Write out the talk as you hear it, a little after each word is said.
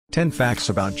10 Facts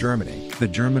about Germany. The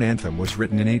German anthem was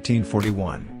written in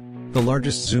 1841. The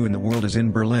largest zoo in the world is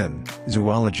in Berlin,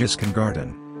 Zoologisch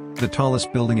Garten. The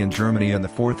tallest building in Germany and the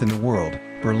fourth in the world,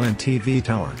 Berlin TV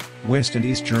Tower. West and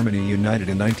East Germany united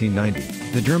in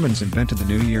 1990. The Germans invented the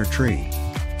New Year tree.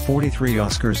 43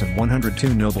 Oscars and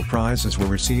 102 Nobel Prizes were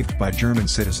received by German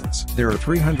citizens. There are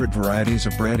 300 varieties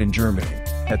of bread in Germany.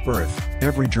 At birth,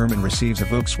 every German receives a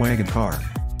Volkswagen car.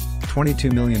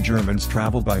 22 million Germans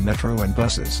travel by metro and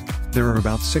buses. There are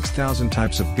about 6,000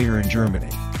 types of beer in Germany.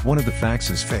 One of the facts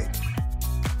is fake.